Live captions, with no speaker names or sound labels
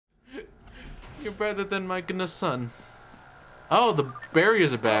You're better than my goodness son. Oh, the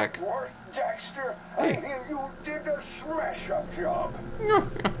barriers are back. Good work, Daxter. I hear you did a smash-up job.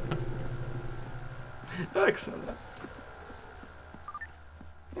 Excellent.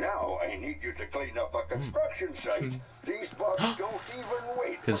 Now I need you to clean up a construction site. These bugs don't even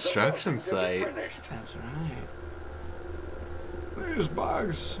wait. Construction for the building to site. be finished. That's right. These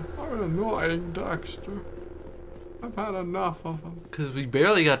bugs are annoying, Daxter. I've had enough of them. Because we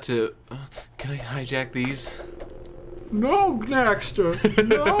barely got to... can I hijack these? No, Daxter!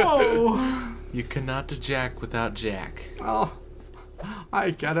 No! You cannot jack without Jack. Oh,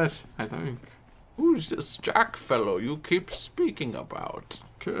 I get it, I think. Who's this Jack fellow you keep speaking about?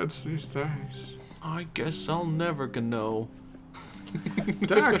 Kids these days. I guess I'll never know.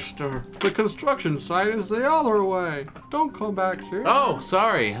 Daxter, the construction site is the other way. Don't come back here. Oh,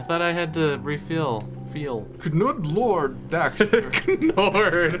 sorry. I thought I had to refill. Good Lord, Daxter.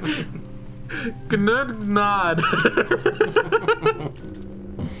 Gnod. Gnod.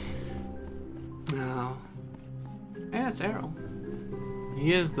 No. Hey, that's Errol.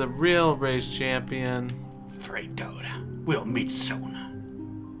 He is the real race champion. Fredoda. We'll meet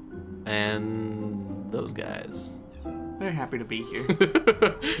soon. And those guys. They're happy to be here.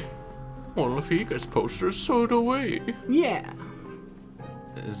 Well, if he gets posters, so do we. Yeah.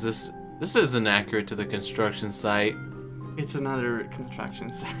 Is this isn't accurate to the construction site. It's another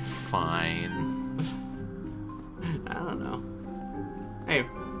construction site. Fine. I don't know. Hey.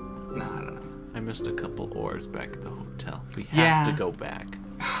 No, I don't know. I missed a couple orbs back at the hotel. We have Yeah. to go back.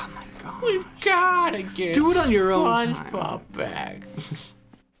 Oh my god. We've gotta get Do it on your own time. SpongeBob back.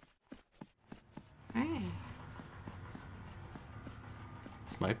 Hey.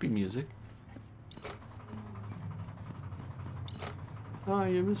 This might be music. Oh,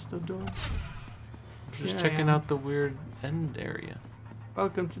 you missed the door. Just Yeah, checking yeah. out the weird end area.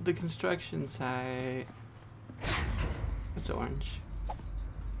 Welcome to the construction site. It's orange.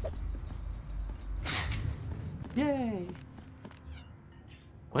 Yay!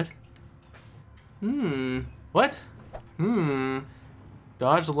 What? What? What?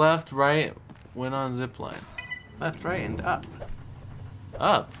 Dodge left, right, went on zipline. Left, right, and up.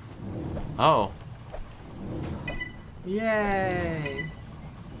 Up. Oh. Yay!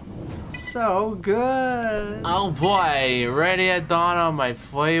 So good! Oh boy, ready at dawn on my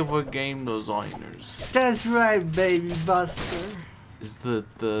favorite game designers. That's right, baby buster. Is the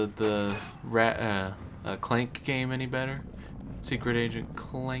Clank game any better? Secret Agent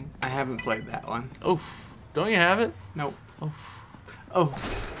Clank? I haven't played that one. Oof. Don't you have it? Nope. Oof. Oh,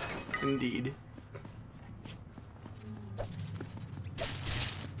 indeed.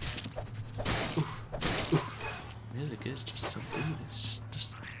 Music is just so good. It's just.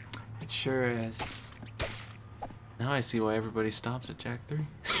 It sure is. Now I see why everybody stops at Jack 3.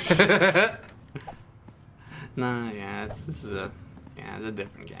 Nah, yeah, this is a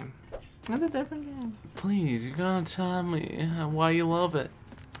different game. It's a different game. Please, you gotta tell me why you love it.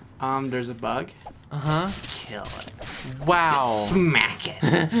 There's a bug. Uh-huh. Kill it. Wow. Just smack it.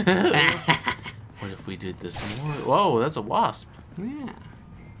 What if we did this more? Whoa, that's a wasp. Yeah.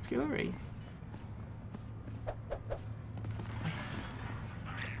 Scary.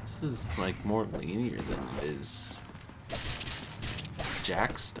 This is like more linear than it is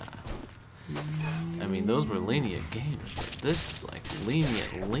Jack style. I mean, those were lenient games, but this is like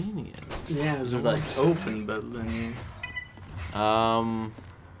lenient. Yeah, those are like open but linear. Oh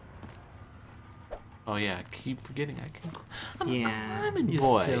yeah, I keep forgetting I can. I'm a Yeah, climbing you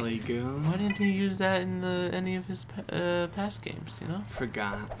boy. silly goon. Why didn't he use that in any of his past games? You know.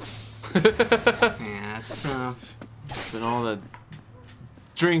 Forgot. Yeah, it's tough. Been all the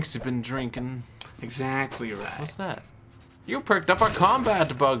drinks you've been drinking. Exactly right. What's that? You picked up a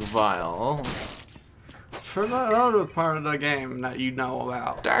combat bug vial. For the other part of the game that you know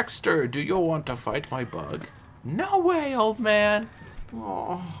about. Daxter, do you want to fight my bug? No way, old man.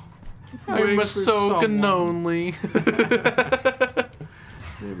 Oh, I'm so lonely.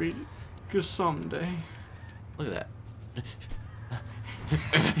 Maybe just someday. Look at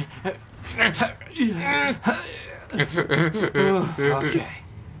Okay.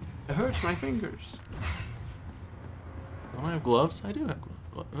 It hurts my fingers. Don't I have gloves? I do have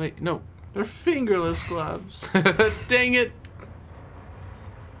gloves. Wait, no. They're fingerless gloves. Dang it.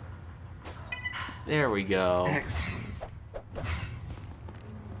 There we go. Excellent.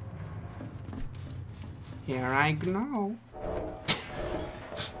 Here I go.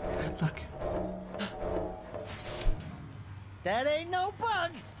 Look. That ain't no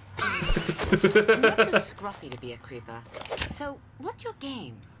bug. You're too scruffy to be a creeper. So, what's your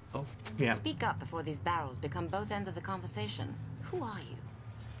game? Oh, Yeah. Speak up before these barrels become both ends of the conversation. Who are you?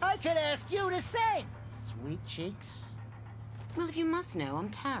 I could ask you the same, sweet cheeks. Well, if you must know, I'm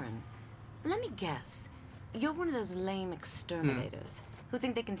Taryn. Let me guess. You're one of those lame exterminators who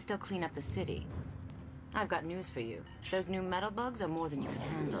think they can still clean up the city. I've got news for you. Those new metal bugs are more than you can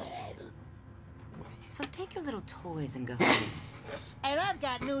handle. So take your little toys and go home. And I've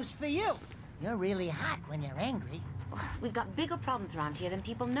got news for you. You're really hot when you're angry. We've got bigger problems around here than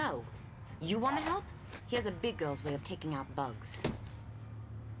people know. You want to help? Here's a big girl's way of taking out bugs.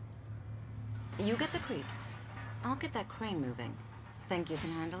 You get the creeps. I'll get that crane moving. Think you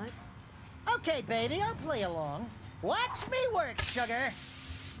can handle it? Okay, baby, I'll play along. Watch me work, sugar.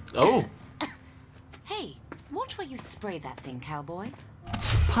 Oh. Hey, watch where you spray that thing, cowboy.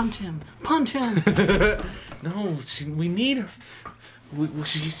 Punt him! Punt him! No, we need her.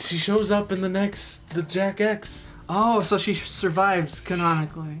 She shows up in the Jack X. Oh, so she survives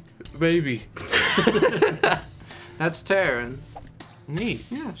canonically. Baby. That's Taryn. Neat.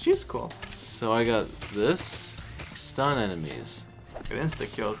 Yeah, she's cool. So I got this. Stun enemies. It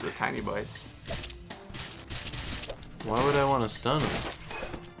insta kills the tiny boys. Why would I want to stun them?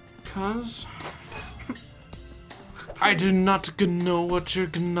 Cause I do not know what you're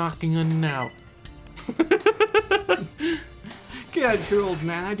knocking on now. get out here, old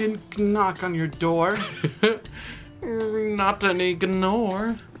man. I didn't knock on your door. Not any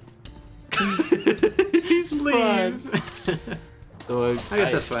ignore. He's leaves. So I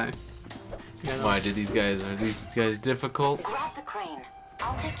guess that's why. Why are these guys difficult? Grab the crane.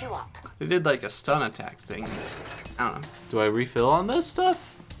 I'll take you up. They did like a stun attack thing. I don't know. Do I refill on this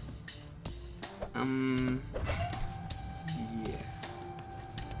stuff? Yeah.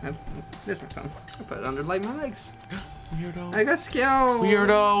 There's my phone. I put it under like my legs. Weirdo. I got skill.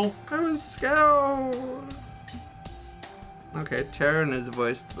 Weirdo. I was skill. Okay, Taryn is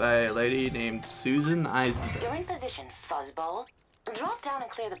voiced by a lady named Susan Eisenberg. You're in position, fuzzball. Drop down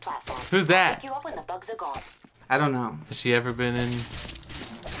and clear the platform. Who's that? I'll pick you up when the bugs are gone. I don't know. Has she ever been in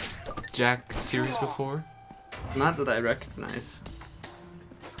Jack series before? Not that I recognize.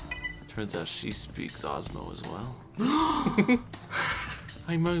 Turns out she speaks Osmo as well.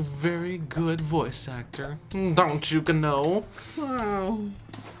 I'm a very good voice actor. Don't you know? Wow.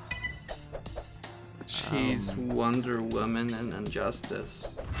 She's Wonder Woman and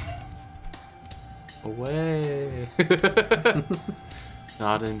Injustice. Away.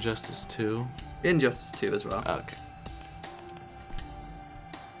 Not Injustice 2. Injustice 2 as well. Okay.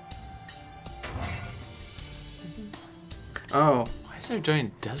 Oh. Why is there a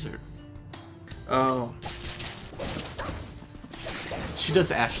giant desert? Oh. She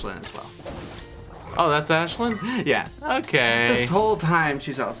does Ashlyn as well. Oh, that's Ashlyn? Yeah. Okay. This whole time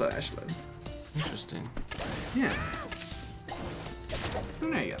she's also Ashlyn. Interesting. Yeah.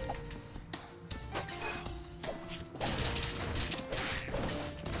 There you go.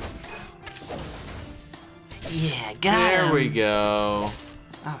 Yeah, got There we go.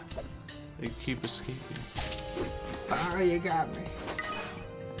 Ah. They keep escaping. Oh, you got me.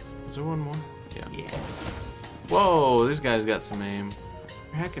 Is there one more? Yeah. Yeah. Whoa, this guy's got some aim.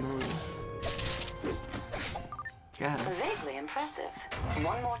 You're hacking over. Got it. Vaguely impressive.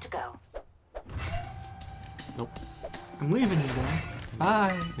 One more to go. Nope. I'm leaving you there.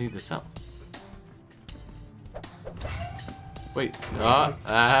 Bye. Need this help. Wait. Oh,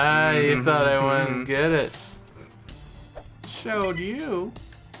 you thought I wouldn't get it. Showed you.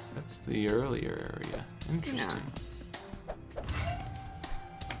 That's the earlier area. Interesting.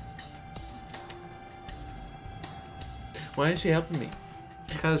 Why is she helping me?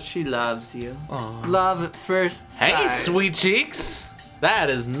 Because she loves you. Aw. Love at first sight. Hey, sweet cheeks! That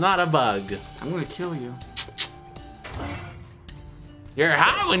is not a bug. I'm gonna kill you. You're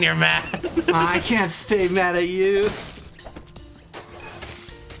hot when you're mad. I can't stay mad at you.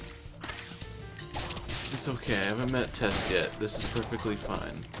 It's okay. I haven't met Tess yet. This is perfectly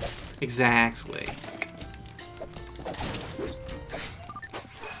fine. Exactly.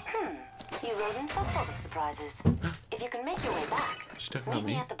 You rodents are full of surprises. If you can make your way back, She talking meet about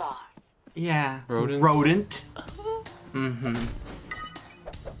me me? at the bar. Yeah. Rodents? Rodent. Mm-hmm.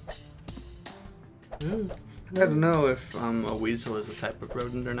 Ooh. I don't know if a weasel is a type of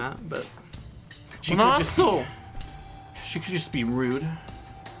rodent or not, but she Not could just so. she could just be rude.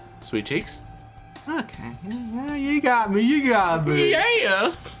 Sweet cheeks? Okay. Yeah, you got me. You got me.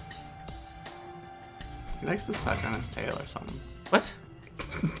 Yeah. He likes to suck on his tail or something. What?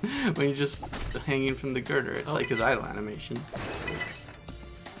 When you're just hanging from the girder, it's like his idle animation.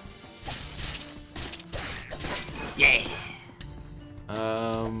 Yeah.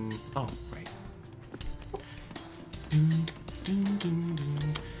 Oh, right.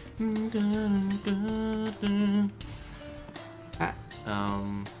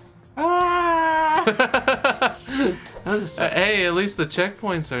 Ah. Hey, at least the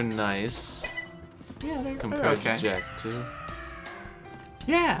checkpoints are nice Yeah, they're compared okay. to Jak 2.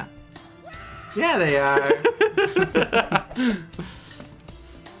 Yeah. Yeah, they are.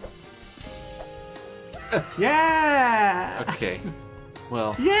 Yeah. Okay.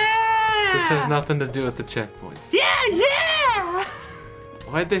 Well, Yeah. this has nothing to do with the checkpoints. Yeah.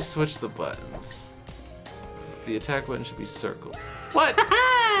 Why'd they switch the buttons? The attack button should be circle. What?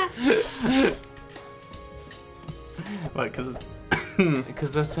 What? Cause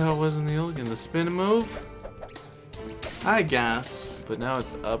Because that's how it was in the old game. The spin move, I guess but now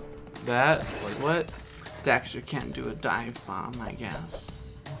it's up that. Like what? Daxter can't do a dive bomb. I guess.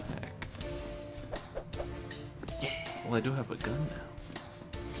 Heck. Well, I do have a gun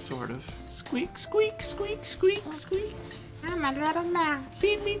now. Sort of. Squeak, squeak, squeak, squeak, squeak. I'm a little mouse.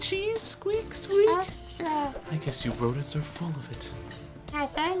 Feed me cheese, squeak, squeak. Extra. I guess you rodents are full of it. Oh,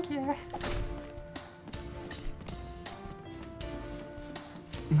 thank you.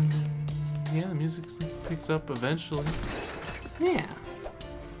 Yeah, the music picks up eventually. Yeah.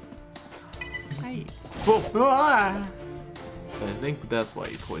 Hey. Whoa! Ah. I think that's why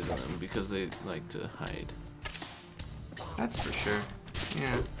you poison them, because they like to hide. That's for sure.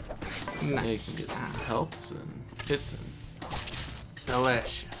 Yeah. Yeah, you Nice. can get some helps and hits and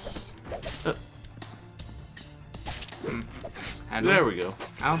Delicious. there we go.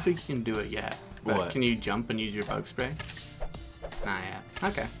 I don't think you can do it yet. But What? can you jump and use your bug spray? Not yet.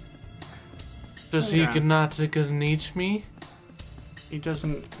 Okay. Does he Yeah. not eat me? He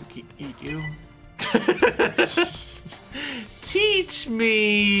doesn't eat you. Teach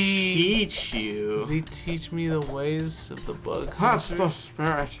me! Teach you. Does he teach me the ways of the bug That's hunter? the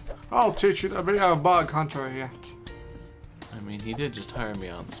spirit. I'll teach you to be a bug hunter yet. I mean, he did just hire me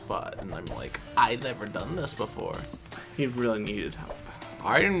on the spot, and I'm like, I've never done this before. He really needed help.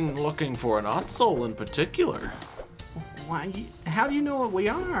 I'm looking for an Ottsol in particular, Why? How do you know what we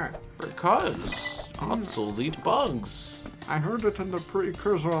are? because Ottsels eat bugs. I heard it in the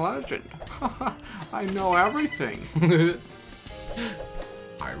precursor legend. I know everything.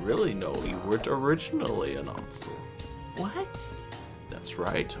 I really know you weren't originally an Ottsel. What? That's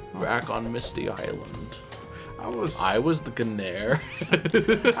right, back on Misty Island. I I was the Gnair.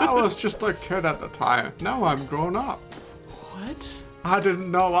 was just a kid at the time. Now I'm grown up. What? I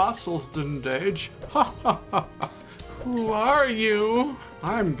didn't know ossels didn't age. Who are you?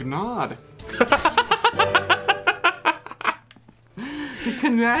 I'm Gnod.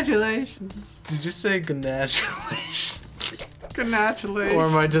 Congratulations. Did you say congratulations? Congratulations. Or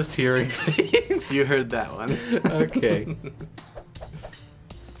am I just hearing things? You heard that one. Okay.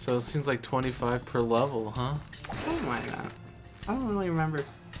 So it seems like 25 per level, huh? Something like that. I don't really remember.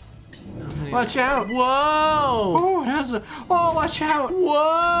 How many- Watch out! Whoa! Oh, that's a. Oh, watch out!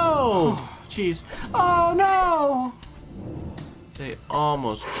 Whoa! Oh, jeez. Oh no! They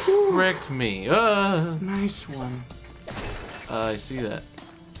almost tricked me. Nice one. I see that.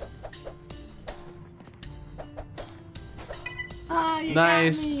 Ah, you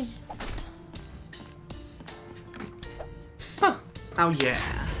Nice. got me. Oh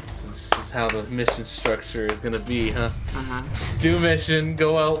yeah. So this is how the mission structure is gonna be, huh? Uh-huh. Do mission,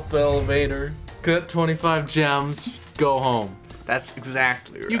 go out the elevator, cut 25 gems, go home. That's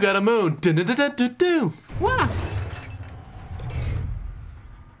exactly right. You got a moon. Do-do-do-do-do-do. Wow.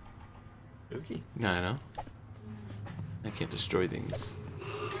 Okay. No, I know. I can't destroy things.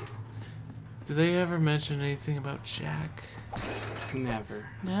 Do they ever mention anything about Jak? Never.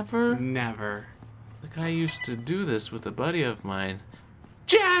 Never? Never. Like, I used to do this with a buddy of mine.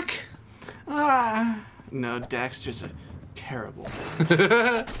 Jak! Ah. No, Daxter's a terrible.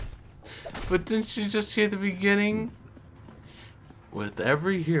 But didn't you just hear the beginning? With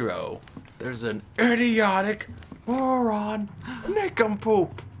every hero, there's an idiotic moron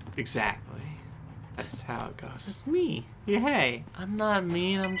nincompoop. Exactly. That's how it goes. It's me. Yeah, hey, I'm not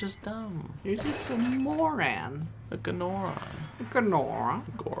mean, I'm just dumb. you're just a moron. A Gnoron. Gnora.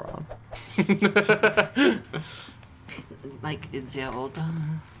 Goron. Like Zelda.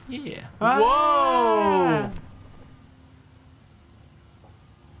 Yeah. Ah.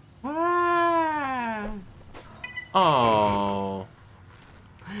 Ah. Whoa! Oh.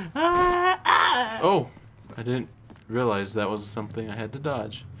 Ah. Ah. Oh. I didn't realize that was something I had to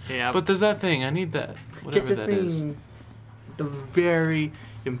dodge. Yeah, But there's that thing. I need that. Whatever that is. The very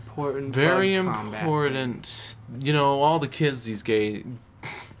important. Very bug combat important. You know, all the kids these days. thing.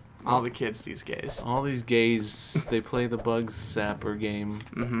 All the kids these days. All these gays, they play the Bugs Sapper game.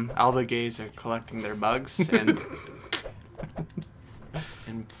 All the gays are collecting their bugs and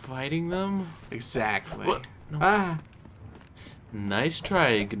And fighting them? exactly. What? No. Ah. Nice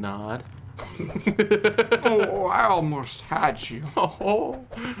try, Gnod. Oh, I almost had you. Oh,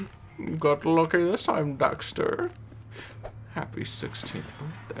 you got lucky this time, Daxter. Happy 16th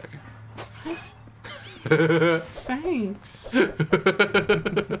birthday. Thanks.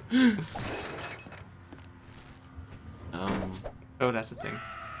 Oh, that's a thing.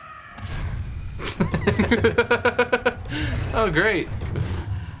 Oh, great.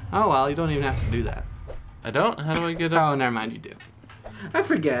 Oh, well, you don't even have to do that. I don't? How do I get up? Oh, never mind, you do. I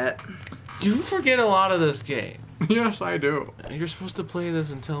forget. You forget a lot of this game. Yes, I do. You're supposed to play this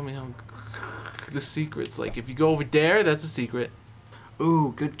and tell me how the secrets. Like, if you go over there, that's a secret.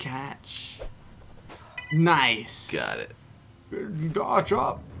 Ooh, good catch. Nice. Got it. Dodge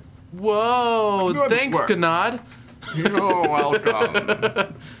up. Whoa, Good thanks, work. Gnod. You're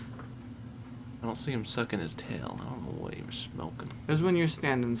welcome. I don't see him sucking his tail. I don't know what he was smoking. There's when you're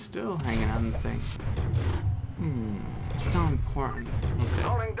standing still, hanging on the thing. It's not important. Okay.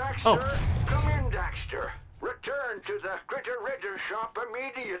 Calling Daxter. Oh. Come in, Daxter. Return to the Critter Ritter shop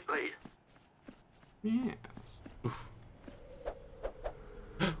immediately. Yes.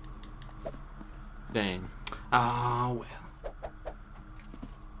 Dang. Ah, well.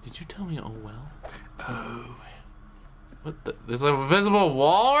 Did you tell me, oh well? Oh. What the? There's a visible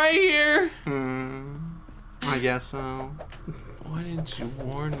wall right here? I guess so. Why didn't you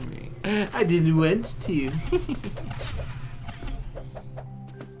warn me? I didn't want to.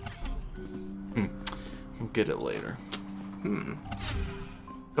 We'll get it later.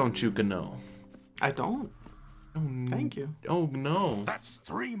 Don't you know? I don't. Oh, Thank you. Oh no. That's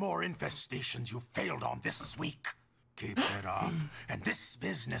 3 more infestations you failed on this week. Keep it up, and this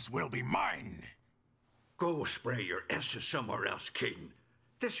business will be mine. Go spray your S's somewhere else, King.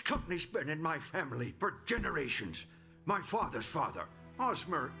 This company's been in my family for generations. My father's father,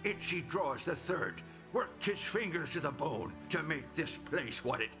 Osmer Itchy Draws III, worked his fingers to the bone to make this place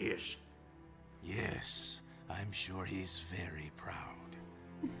what it is. Yes, I'm sure he's very proud.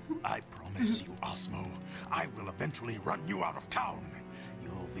 I promise you, Osmo, I will eventually run you out of town.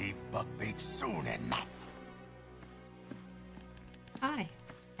 You'll be bug bait soon enough. Hi.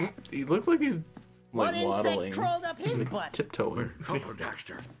 He looks like he's What like insect waddling, crawled up his butt? tiptoeing. Trouble,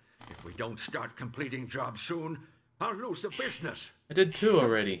 Daxter. If we don't start completing jobs soon, I'll lose the business. I did 2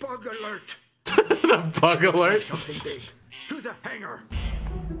 already. Bug alert! The bug alert. Something big. To the hangar.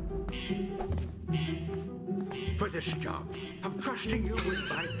 For this job, I'm trusting you with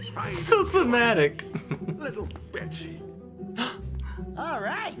my pride. So somatic. Little Betsy. All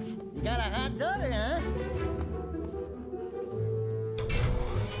right. You got a hot daughter, huh?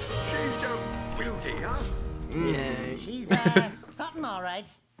 She's a beauty, huh? Yay. She's, something all right.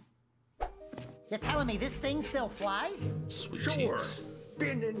 You're telling me this thing still flies? Sweet Sure. cheeks.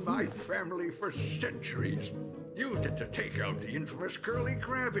 Been in my family for centuries. Used it to take out the infamous curly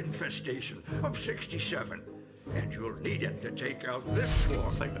crab infestation of '67. And you'll need it to take out this swarm.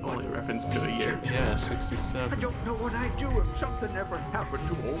 It's like the only reference to a year. Yeah, I 67. don't know what I'd do if something ever happened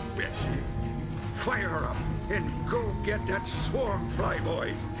to old Betsy. Fire her up and go get that swarm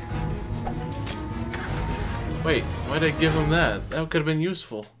flyboy. Wait, why'd I give him that? That could have been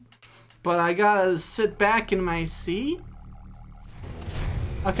useful. But I gotta sit back in my seat?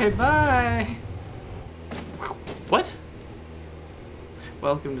 Okay, bye. What?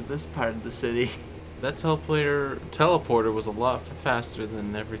 Welcome to this part of the city. That teleporter was a lot faster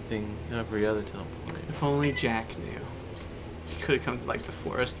than every other teleporter. If only Jack knew. He could have come to like the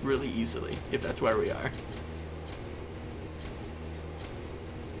forest really easily, if that's where we are.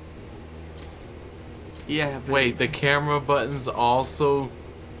 Yeah, but Wait, the camera buttons also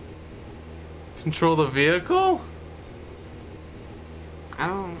control the vehicle? I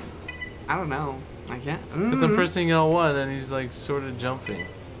don't know. I can't. Because I'm pressing L1 and he's like sort of jumping.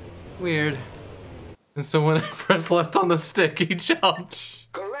 Weird. And so when I press left on the stick, he jumps.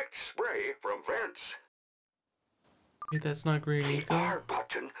 Collect spray from vents. Wait, that's not green The eco? R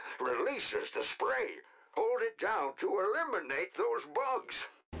button releases the spray. Hold it down to eliminate those bugs.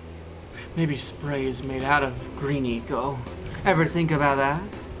 Maybe spray is made out of green eco. Ever think about that?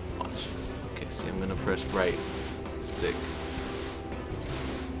 Watch. Okay, see, I'm gonna press right stick.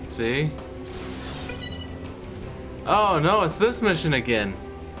 See? Oh no, it's this mission again.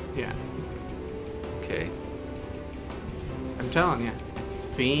 Yeah. Okay. I'm telling you.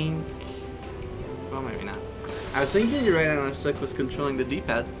 I think. Well, maybe not. I was thinking your right analog stick was controlling the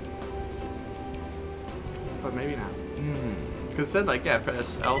D-pad. But maybe not. Because it said, like, yeah,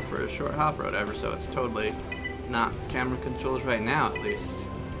 press L for a short hop or whatever, so it's totally not camera controls right now, at least.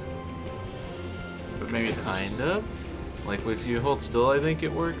 But maybe it's Kind of. Like if you hold still, I think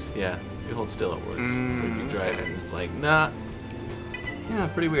it works. Yeah, if you hold still, it works. But if you drive it, it's like, nah. Yeah,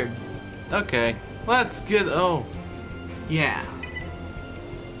 pretty weird. Okay, let's get. Oh, Yeah.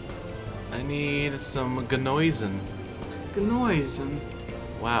 I need some Gnoisen. Good noise and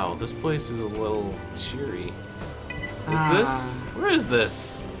Wow, this place is a little cheery. Is Ah. this? Where is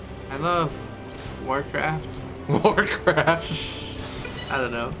this? I love Warcraft. Warcraft. I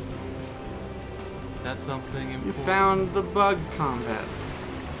don't know. That's something You important. found the bug combat.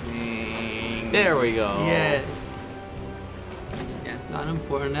 Ding. There we go. Yeah. Yeah, not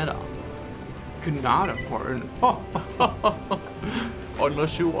important at all. Not important.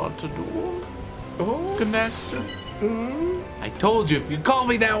 Unless you want to duel. Oh. Daxter. Mm. I told you, if you call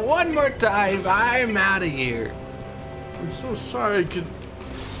me that one more time, I'm out of here. I'm so sorry,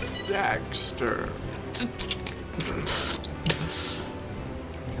 Daxter.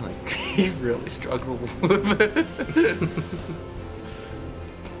 Like, he really struggles with it.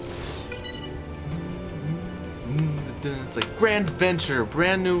 It's like grand adventure,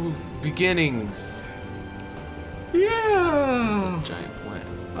 brand new beginnings. Yeah. Giant plant.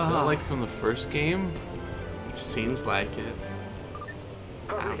 Is that like from the first game? Seems like it.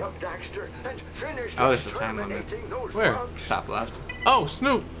 Hurry up, Daxter, and finish Oh, there's a time limit. exterminating those Where? bugs. Top left. Oh,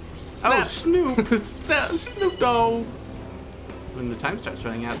 Snoop. Oh, Snoop. Snoop Dogg. When the time starts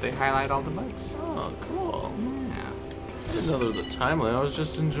running out, they highlight all the bugs. Oh, cool. Yeah. I didn't know there was a time limit. I was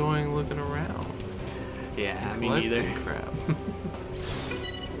just enjoying looking around. Yeah, me Collecting neither. crap.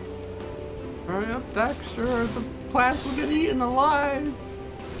 Hurry up, Daxter, or the plants will get eaten alive.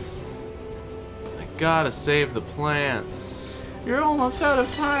 I gotta save the plants. You're almost out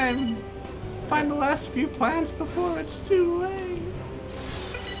of time. Find the last few plants before it's too late.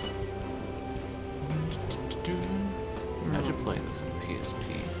 Imagine playing this on PSP.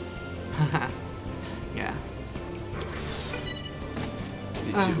 Yeah.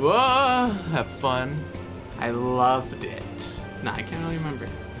 Did you have fun? I loved it. Nah, I can't really remember.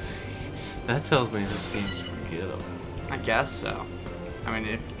 That tells me this game's forgettable. I guess so. I mean,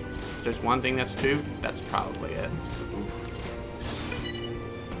 if there's one thing that's true, that's probably it. Oof.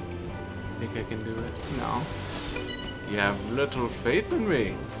 Think I can do it? No. You have little faith in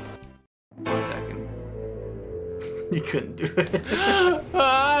me. 1 second. You couldn't do it.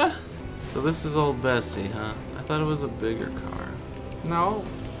 Ah! So this is old Bessie, huh? I thought it was a bigger car. No,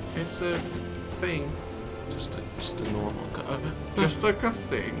 it's a thing. Just a normal car. Just like a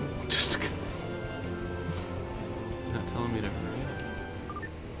thing. Just a thing. Not telling me to hurry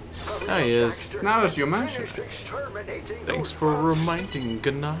up. There he is. Now as you mention Finish it. exterminating Thanks those for bugs. reminding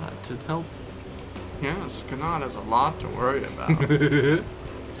Gnod to help. Yes, Gnod has a lot to worry about.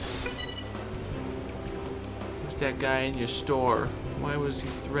 Who's that guy in your store? Why was he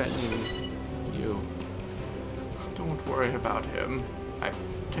threatening you? Don't worry about him. I've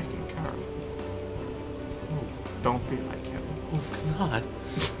taken care of him. Don't be like him. Oh, Gnod.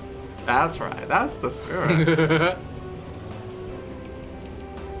 That's right. That's the spirit.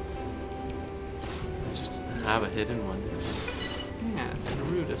 I just have a hidden one. Yeah, it's the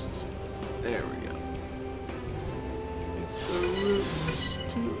rudest. There we go. It's the rudest,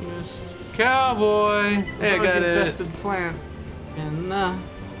 tootinest, Cowboy! Hey, I got it. infested plant in the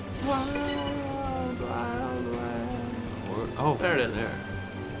wild, wild west. Oh, There it is.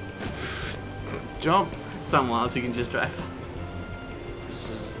 There. Jump. Someone else you can just drive. This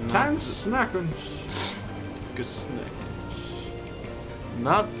is not Time the- snacking. Snickers.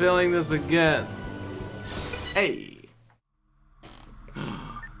 Not feeling this again. Hey.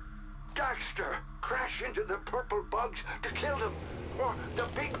 Daxter, crash into the purple bugs to kill them, or the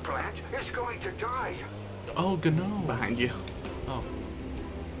big plant is going to die. Oh, Gnod. Behind you. Oh,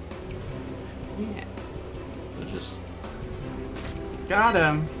 Yeah. they're just Got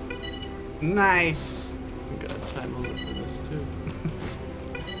him. Nice. we got a time limit for this too.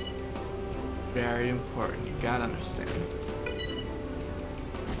 Very important. You gotta understand.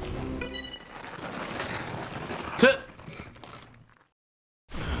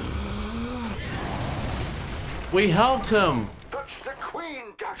 We helped him. That's the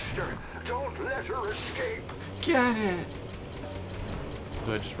queen, Daxter. Don't let her escape. Get it.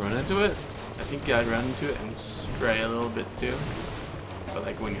 Do I just run into it? I think I'd run into it and spray a little bit too. But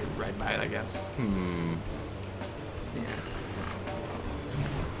like when you're right by it, I guess. Hmm. Yeah.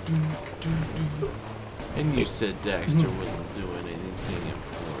 And you said Daxter wasn't doing anything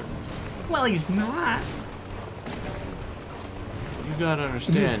important. Well, he's not. You gotta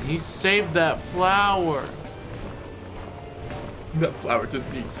understand, he saved that flower. That flower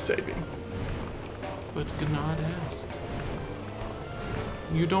didn't need saving. But Gnod asked.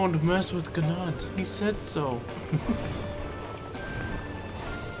 You don't mess with Gnod. He said so.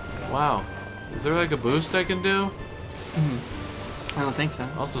 Wow. Is there like a boost I can do? I don't think so.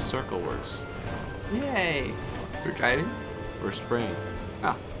 Also, circle works. Yay! We're driving? We're spraying.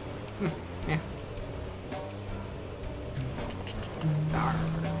 Oh. Yeah. Darn.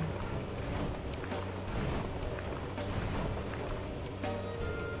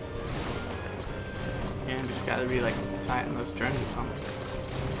 Yeah, just gotta be like tighten those turns or something.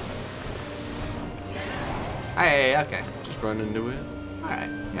 Hey, okay. Just run into it. Alright,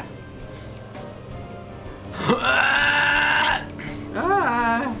 yeah.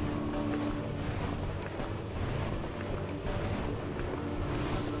 Ah!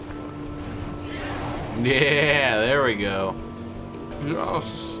 Yeah, there we go.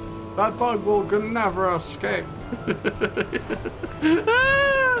 Yes, that bug will never escape.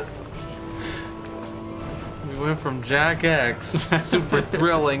 We went from Jack X, super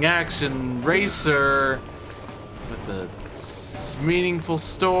thrilling action racer with a meaningful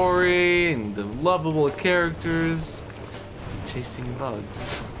story and the lovable characters to chasing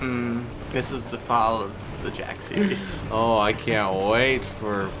bugs. This is the fall of the Jack series. Oh, I can't wait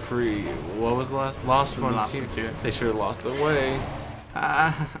for what was the last? Lost Lost Frontier. Frontier. They should have lost their way.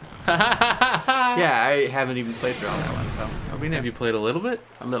 Yeah, I haven't even played through all that one, so I mean, have you played a little bit?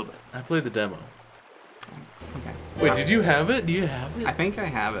 a little bit. I played the demo. Okay. Wait, did you have it? Do you have it? I think I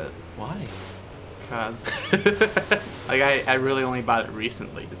have it. Why? Cause like I really only bought it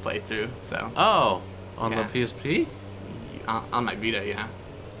recently to play through, so Oh, on Yeah. the PSP? on my Vita, yeah.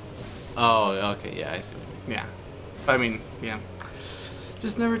 Oh, okay, yeah, I see what you Yeah. But I mean, yeah.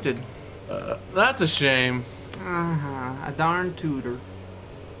 Just never did. mean. That's a shame. A darn tutor.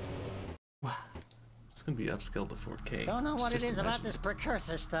 It's gonna be upscaled to 4K. Don't know what it Just is about imagine. this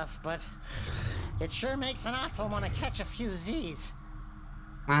precursor stuff, but it sure makes an Otzel want to catch a few Z's.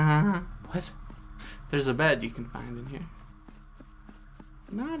 What? There's a bed you can find in here.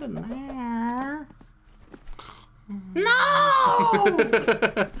 Not in there. No!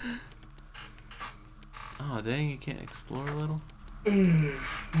 Oh, dang, you can't explore a little?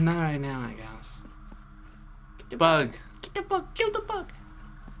 Not right now, I guess. Bug. Get the bug. Kill the bug.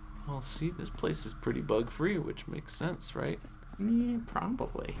 Well, see, this place is pretty bug-free, which makes sense, right? Yeah,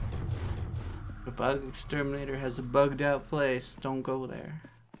 probably. The bug exterminator has a bugged out place. Don't go there.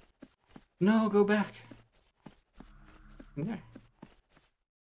 No, go back. In there.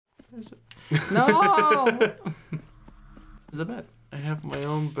 There's a... No! There's a bed. I have my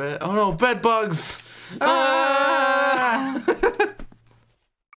own bed. Oh no, bed bugs! Ah!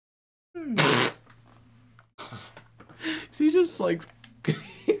 He just like,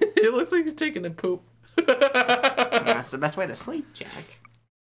 it looks like he's taking a poop. That's the best way to sleep, Jack.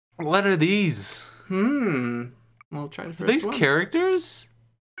 What are these? We'll try the Are first these one. characters?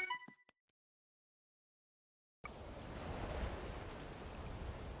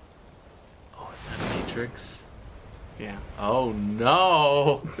 Oh, is that a Matrix? Yeah. Oh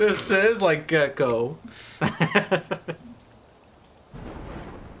no! This is like Gecko.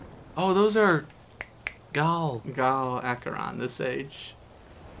 Oh, those are Gal. Gal Acheron, this age.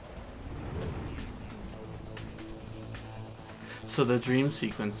 So the dream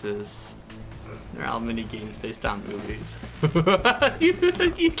sequences, they're all mini games based on movies.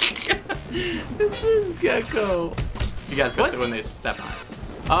 This is Gecko. You gotta press What? it when they step on it.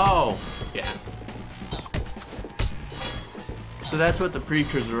 Oh, Yeah. So that's what the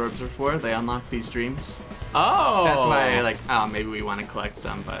precursor orbs are for. They unlock these dreams. oh. That's why, like, oh, maybe we want to collect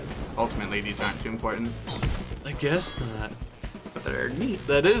some, but ultimately these aren't too important. I guess not. But they're neat.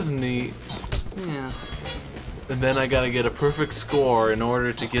 That is neat. Yeah. And then I gotta get a perfect score in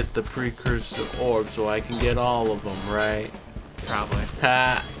order to get the precursor orb, so I can get all of them, right? Probably.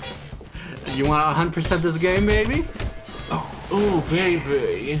 Ha! You want to 100% this game, baby? Oh,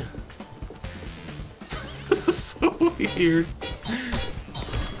 baby. This is so weird.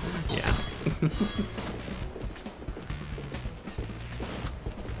 Yeah.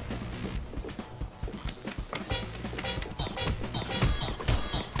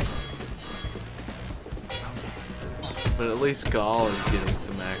 But at least Gaul is getting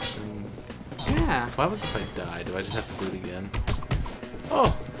some action. Yeah. What happens if I die? Do I just have to do it again?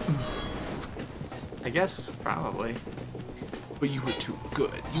 Oh! I guess probably. But you were too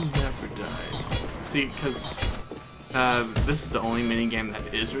good. You never died. See, because this is the only minigame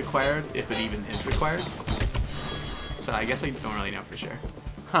that is required, if it even is required. So I guess I don't really know for sure.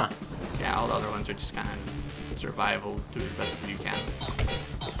 Huh. Yeah, all the other ones are just kind of survival, do as best as you can.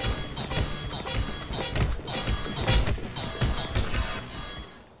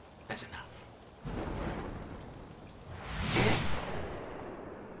 That's enough.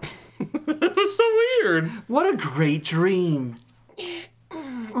 That was so weird. What a great dream! You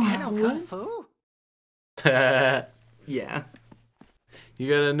know Kung Fu? Yeah. You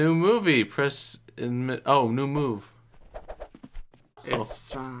got a new movie. Press in. Oh, new move. It's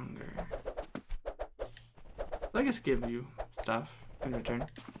stronger. I guess give you stuff in return.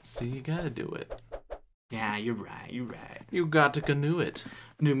 See, you gotta do it. Yeah, you're right. You're right. You got to canoe it.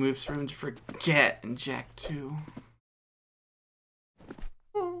 New moves for him to forget in Jack 2.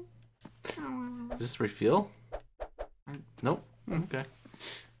 Is this refill? Nope. Okay.